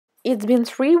It's been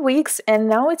 3 weeks and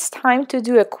now it's time to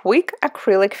do a quick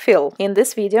acrylic fill in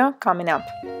this video coming up.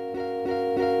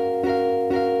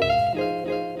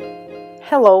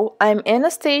 Hello, I'm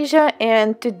Anastasia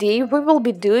and today we will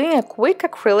be doing a quick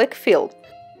acrylic fill.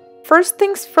 First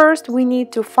things first, we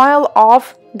need to file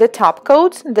off the top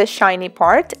coat, the shiny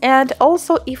part, and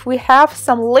also if we have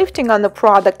some lifting on the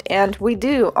product, and we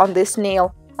do on this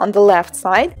nail on the left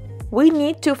side, we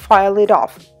need to file it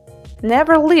off.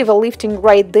 Never leave a lifting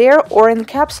right there or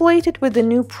encapsulate it with the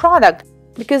new product,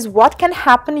 because what can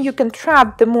happen, you can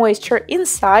trap the moisture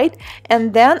inside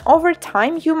and then over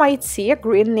time you might see a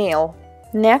green nail.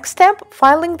 Next step,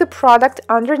 filing the product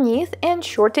underneath and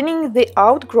shortening the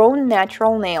outgrown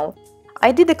natural nail.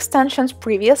 I did extensions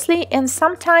previously, and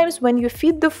sometimes when you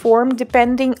feed the form,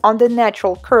 depending on the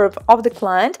natural curve of the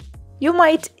client, you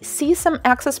might see some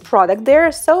excess product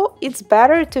there, so it's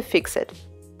better to fix it.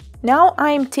 Now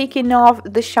I'm taking off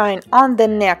the shine on the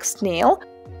next nail.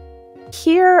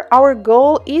 Here our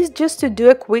goal is just to do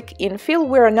a quick infill.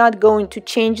 We are not going to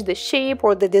change the shape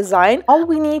or the design. All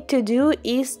we need to do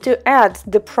is to add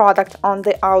the product on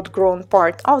the outgrown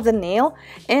part of the nail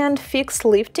and fix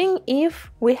lifting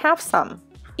if we have some.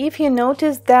 If you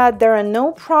notice that there are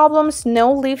no problems,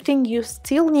 no lifting, you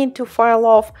still need to file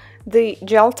off the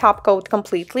gel top coat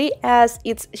completely as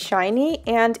it's shiny,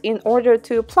 and in order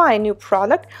to apply a new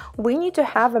product we need to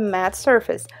have a matte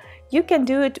surface. You can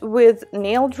do it with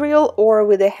nail drill or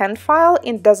with a hand file,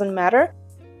 it doesn't matter.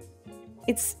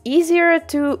 It's easier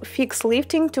to fix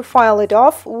lifting to file it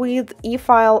off with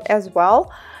e-file as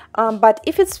well. But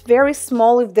if it's very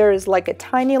small, if there is like a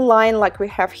tiny line like we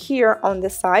have here on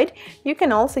the side, you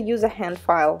can also use a hand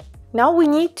file. Now we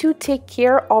need to take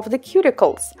care of the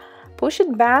cuticles. Push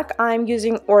it back, I'm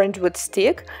using orange wood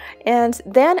stick, and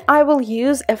then I will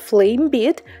use a flame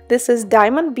bead. This is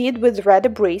diamond bead with red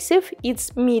abrasive,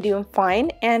 it's medium fine,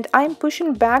 and I'm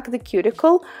pushing back the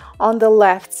cuticle on the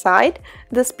left side.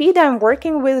 The speed I'm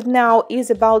working with now is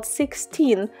about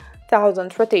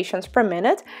 16,000 rotations per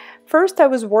minute. First I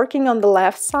was working on the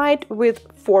left side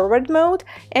with forward mode,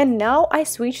 and now I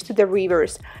switch to the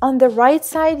reverse. On the right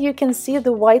side you can see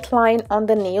the white line on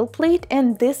the nail plate,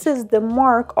 and this is the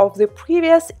mark of the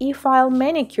previous e-file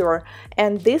manicure,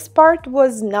 and this part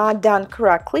was not done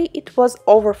correctly, it was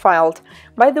overfiled.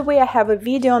 By the way, I have a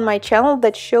video on my channel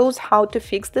that shows how to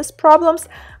fix these problems,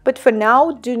 but for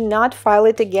now do not file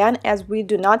it again as we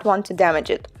do not want to damage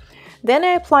it. Then I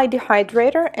apply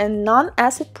dehydrator and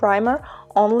non-acid primer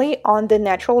only on the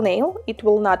natural nail. It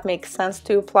will not make sense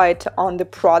to apply it on the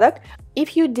product.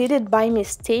 If you did it by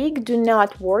mistake, do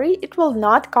not worry, it will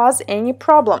not cause any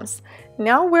problems.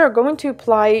 Now we're going to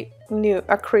apply new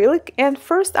acrylic, and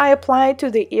first I apply it to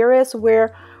the areas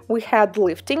where we had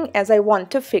lifting as I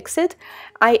want to fix it.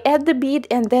 I add the bead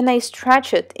and then I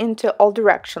stretch it into all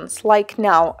directions, like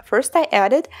now. First I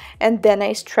add it and then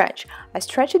I stretch. I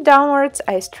stretch it downwards,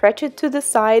 I stretch it to the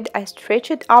side, I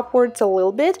stretch it upwards a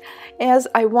little bit as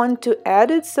I want to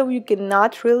add it, so you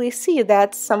cannot really see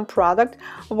that some product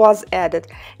was added.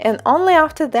 And only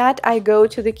after that I go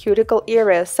to the cuticle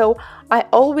area, so I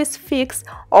always fix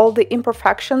all the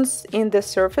imperfections in the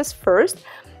surface first.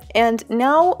 And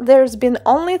now there's been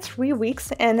only 3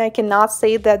 weeks and I cannot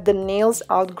say that the nail's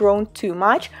outgrown too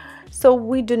much, so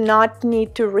we do not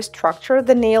need to restructure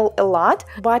the nail a lot,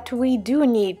 but we do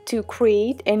need to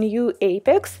create a new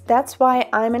apex. That's why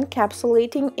I'm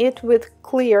encapsulating it with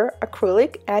clear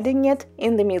acrylic, adding it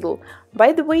in the middle.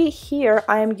 By the way, here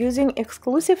I am using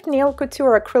exclusive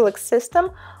Nailcouture acrylic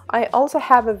system. I also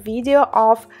have a video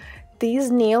of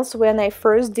these nails when I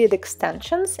first did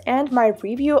extensions and my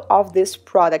review of this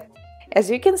product. As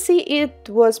you can see, it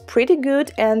was pretty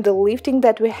good, and the lifting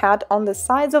that we had on the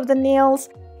sides of the nails,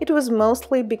 it was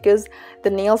mostly because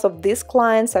the nails of these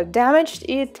clients are damaged.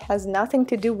 It has nothing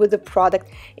to do with the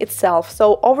product itself.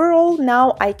 So overall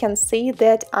now I can say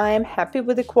that I am happy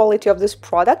with the quality of this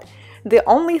product. The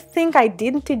only thing I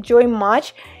didn't enjoy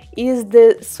much is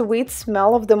the sweet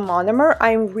smell of the monomer.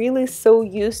 I'm really so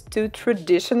used to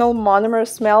traditional monomer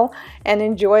smell and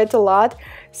enjoy it a lot,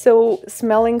 so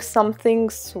smelling something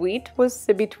sweet was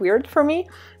a bit weird for me,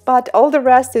 but all the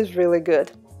rest is really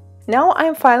good. Now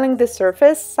I'm filing the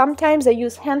surface. Sometimes I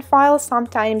use hand file,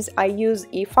 sometimes I use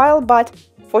e-file, but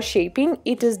for shaping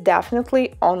it is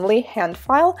definitely only hand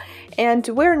file, and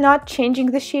we're not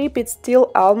changing the shape, it's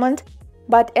still almond.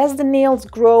 But as the nails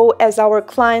grow, as our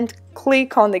client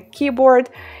click on the keyboard,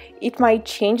 it might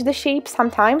change the shape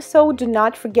sometimes, so do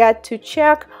not forget to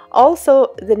check.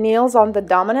 Also, the nails on the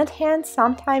dominant hand,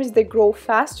 sometimes they grow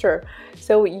faster,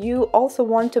 so you also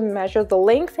want to measure the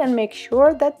length and make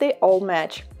sure that they all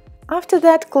match. After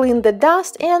that, clean the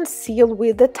dust and seal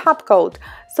with the top coat.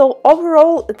 So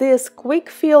overall, this quick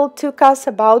fill took us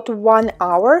about 1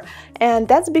 hour, and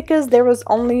that's because there was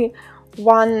only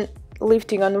one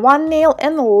lifting on one nail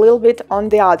and a little bit on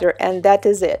the other, and that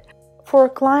is it. For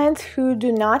clients who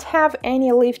do not have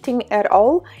any lifting at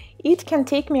all, it can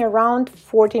take me around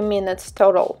 40 minutes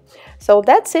total. So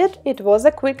that's it. It was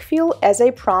a quick fill as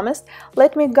I promised.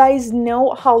 Let me guys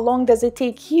know how long does it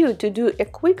take you to do a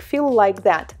quick fill like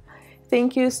that.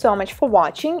 Thank you so much for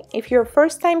watching. If you're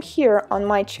first time here on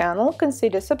my channel,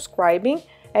 consider subscribing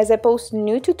as I post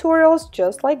new tutorials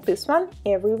just like this one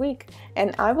every week.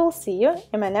 And I will see you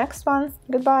in my next one.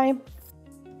 Goodbye!